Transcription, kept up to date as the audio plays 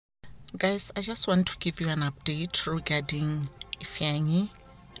Guys, I just want to give you an update regarding Ifeanyi,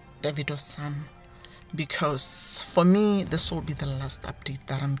 Davido's son, because for me this will be the last update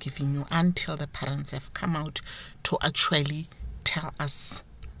that I'm giving you until the parents have come out to actually tell us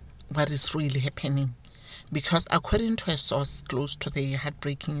what is really happening. Because according to a source close to the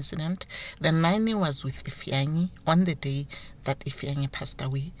heartbreaking incident, the nanny was with Ifeanyi on the day that Ifeanyi passed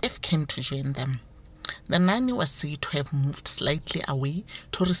away. F came to join them. The nanny was said to have moved slightly away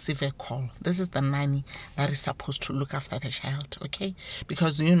to receive a call. This is the nanny that is supposed to look after the child, okay?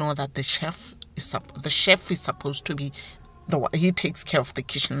 Because you know that the chef is supposed to be he takes care of the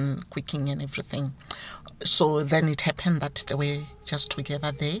kitchen, cooking and everything. So then it happened that they were just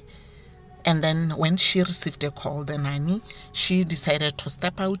together there. And then when she received a call, the nanny, she decided to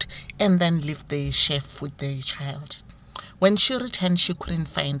step out and then leave the chef with the child. When she returned, she couldn't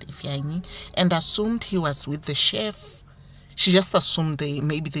find Ifeanyi and assumed he was with the chef. She just assumed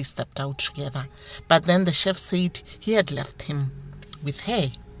maybe they stepped out together. But then the chef said he had left him with her.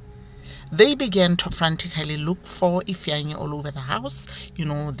 They began to frantically look for Ifeanyi all over the house. You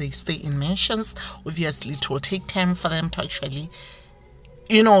know, they stay in mansions. Obviously, it will take time for them to actually,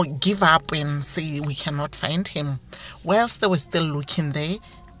 you know, give up and say we cannot find him. Whilst they were still looking there,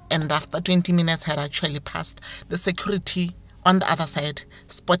 and after 20 minutes had actually passed, the security on the other side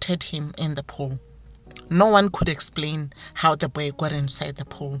spotted him in the pool. No one could explain how the boy got inside the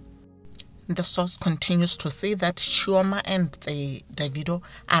pool. The source continues to say that Chioma and Davido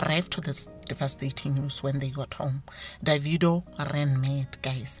arrived to this devastating news when they got home. Davido ran mad,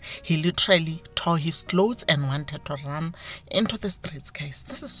 guys. He literally tore his clothes and wanted to run into the streets, guys.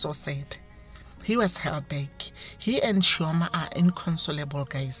 This is so sad. He was held back. He and Chioma are inconsolable,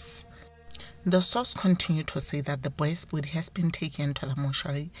 guys. The source continued to say that the boy's body has been taken to the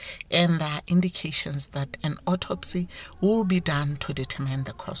mortuary and there are indications that an autopsy will be done to determine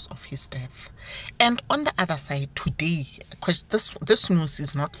the cause of his death. And on the other side, today, because this news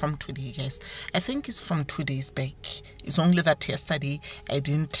is not from today, guys. I think it's from 2 days back. It's only that yesterday I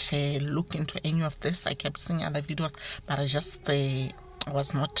didn't look into any of this. I kept seeing other videos, but I just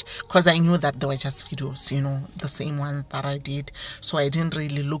was not, because I knew that they were just videos, you know, the same ones that I did. So I didn't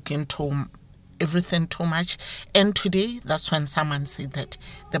really look into everything too much. And today, that's when someone said that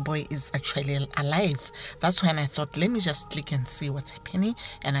the boy is actually alive. That's when I thought, let me just click and see what's happening.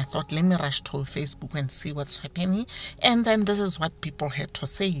 And I thought, let me rush to Facebook and see what's happening. And then this is what people had to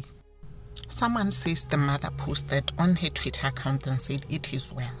say. Someone says the mother posted on her Twitter account and said it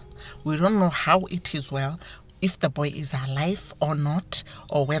is well. We don't know how it is well, if the boy is alive or not,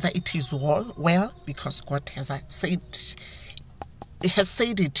 or whether it is well, because God has said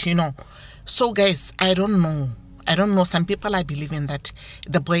it, you know. So guys, I don't know. Some people are believing that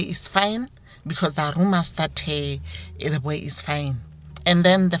the boy is fine, because there are rumors that the boy is fine. And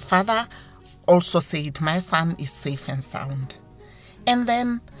then the father also said, my son is safe and sound. And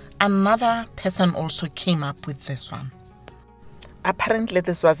then another person also came up with this one. Apparently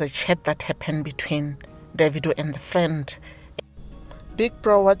this was a chat that happened between Davido and the friend. Big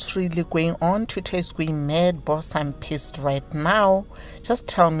bro, what's really going on? Twitter is going mad, boss. I'm pissed right now. Just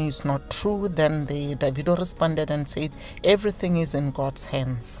tell me it's not true. Then the Davido responded and said everything is in God's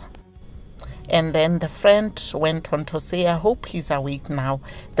hands. And then the friend went on to say, I hope he's awake now.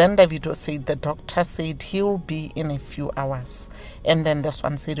 Then Davido said the doctor said he'll be in a few hours. And then this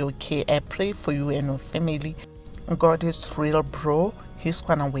one said, okay, I pray for you and your family. God is real, bro. He's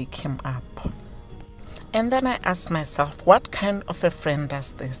gonna wake him up. And then I asked myself, what kind of a friend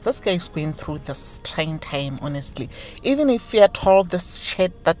does this? This guy is going through this trying time, honestly. Even if you are told this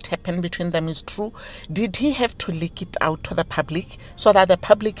chat that happened between them is true, did he have to leak it out to the public so that the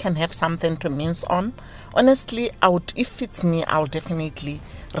public can have something to mince on? Honestly, if it's me, I'll definitely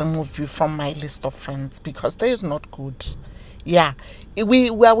remove you from my list of friends, because that is not good. Yeah, we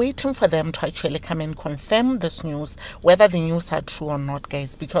are waiting for them to actually come and confirm this news, whether the news are true or not,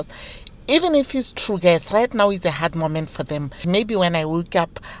 guys, because even if it's true, guys, right now is a hard moment for them. Maybe when I wake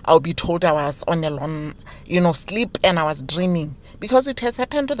up, I'll be told I was on a long, sleep and I was dreaming. Because it has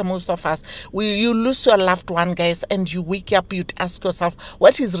happened to the most of us. You lose your loved one, guys, and you wake up, you'd ask yourself,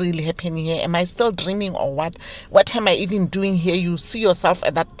 what is really happening here? Am I still dreaming or what? What am I even doing here? You see yourself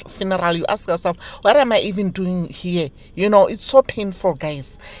at that funeral, you ask yourself, what am I even doing here? It's so painful,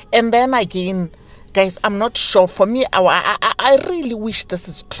 guys. And then again, guys, I'm not sure. For me, I really wish this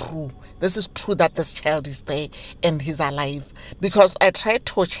is true. This is true that this child is there and he's alive. Because I tried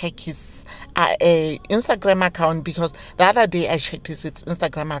to check his Instagram account, because the other day I checked his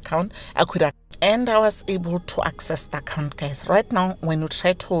Instagram account. I could have and I was able to access the account, guys. Right now, when you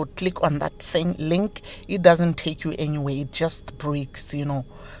try to click on that thing link, it doesn't take you anywhere. It just breaks, you know.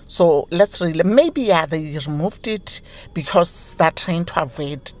 So let's really, maybe yeah, they removed it because they're trying to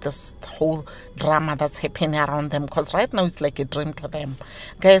avoid this whole drama that's happening around them, because right now it's like a dream to them,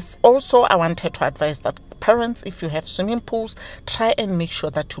 guys. Also, I wanted to advise that parents, if you have swimming pools, try and make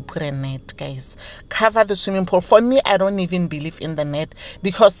sure that you put a net, guys. Cover the swimming pool. For me, I don't even believe in the net,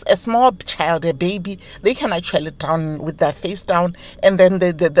 because a small child, a baby, they can actually drown with their face down, and then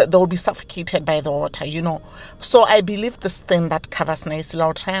they'll be suffocated by the water, you know. So I believe this thing that covers nicely.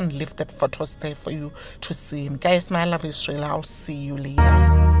 I'll try and leave the photos there for you to see. Guys, my love is real. I'll see you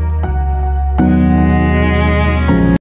later.